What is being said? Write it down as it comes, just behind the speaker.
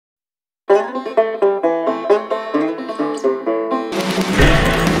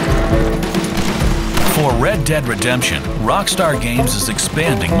Red Dead Redemption, Rockstar Games is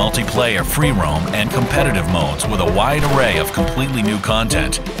expanding multiplayer free roam and competitive modes with a wide array of completely new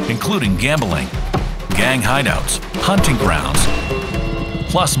content, including gambling, gang hideouts, hunting grounds,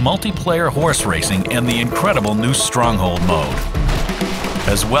 plus multiplayer horse racing and the incredible new Stronghold mode,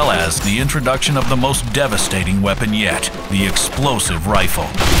 as well as the introduction of the most devastating weapon yet, the explosive rifle.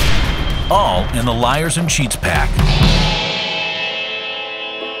 All in the Liars and Cheats pack.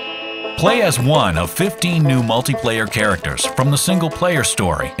 Play as one of 15 new multiplayer characters from the single-player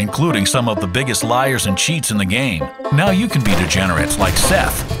story, including some of the biggest liars and cheats in the game. Now you can be degenerates like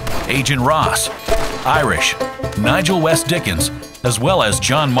Seth, Agent Ross, Irish, Nigel West Dickens, as well as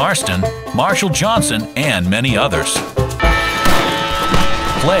John Marston, Marshall Johnson, and many others.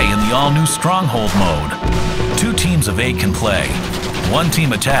 Play in the all-new Stronghold mode. 2 teams of 8 can play. One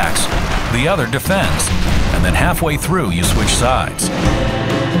team attacks, the other defends, and then halfway through you switch sides.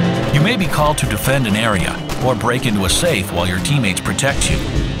 You may be called to defend an area or break into a safe while your teammates protect you.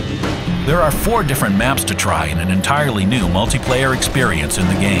 There are 4 different maps to try in an entirely new multiplayer experience in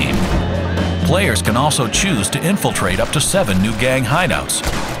the game. Players can also choose to infiltrate up to 7 new gang hideouts.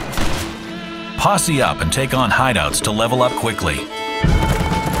 Posse up and take on hideouts to level up quickly.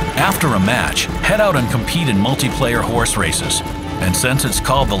 After a match, head out and compete in multiplayer horse races. And since it's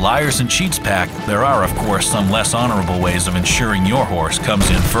called the Liars and Cheats pack, there are of course some less honorable ways of ensuring your horse comes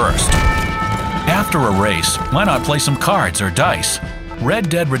in first. After a race, why not play some cards or dice? Red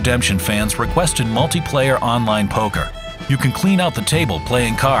Dead Redemption fans requested multiplayer online poker. You can clean out the table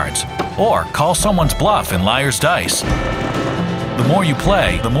playing cards, or call someone's bluff in Liar's Dice. The more you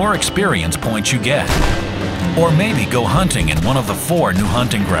play, the more experience points you get. Or maybe go hunting in one of the 4 new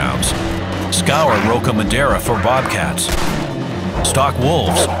hunting grounds. Scour Roca Madera for bobcats. Stalk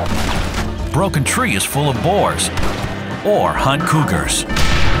wolves. Broken Tree is full of boars. Or hunt cougars.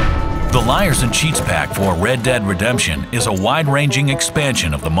 The Liars and Cheats pack for Red Dead Redemption is a wide-ranging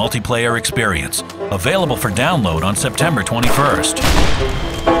expansion of the multiplayer experience, available for download on September 21st.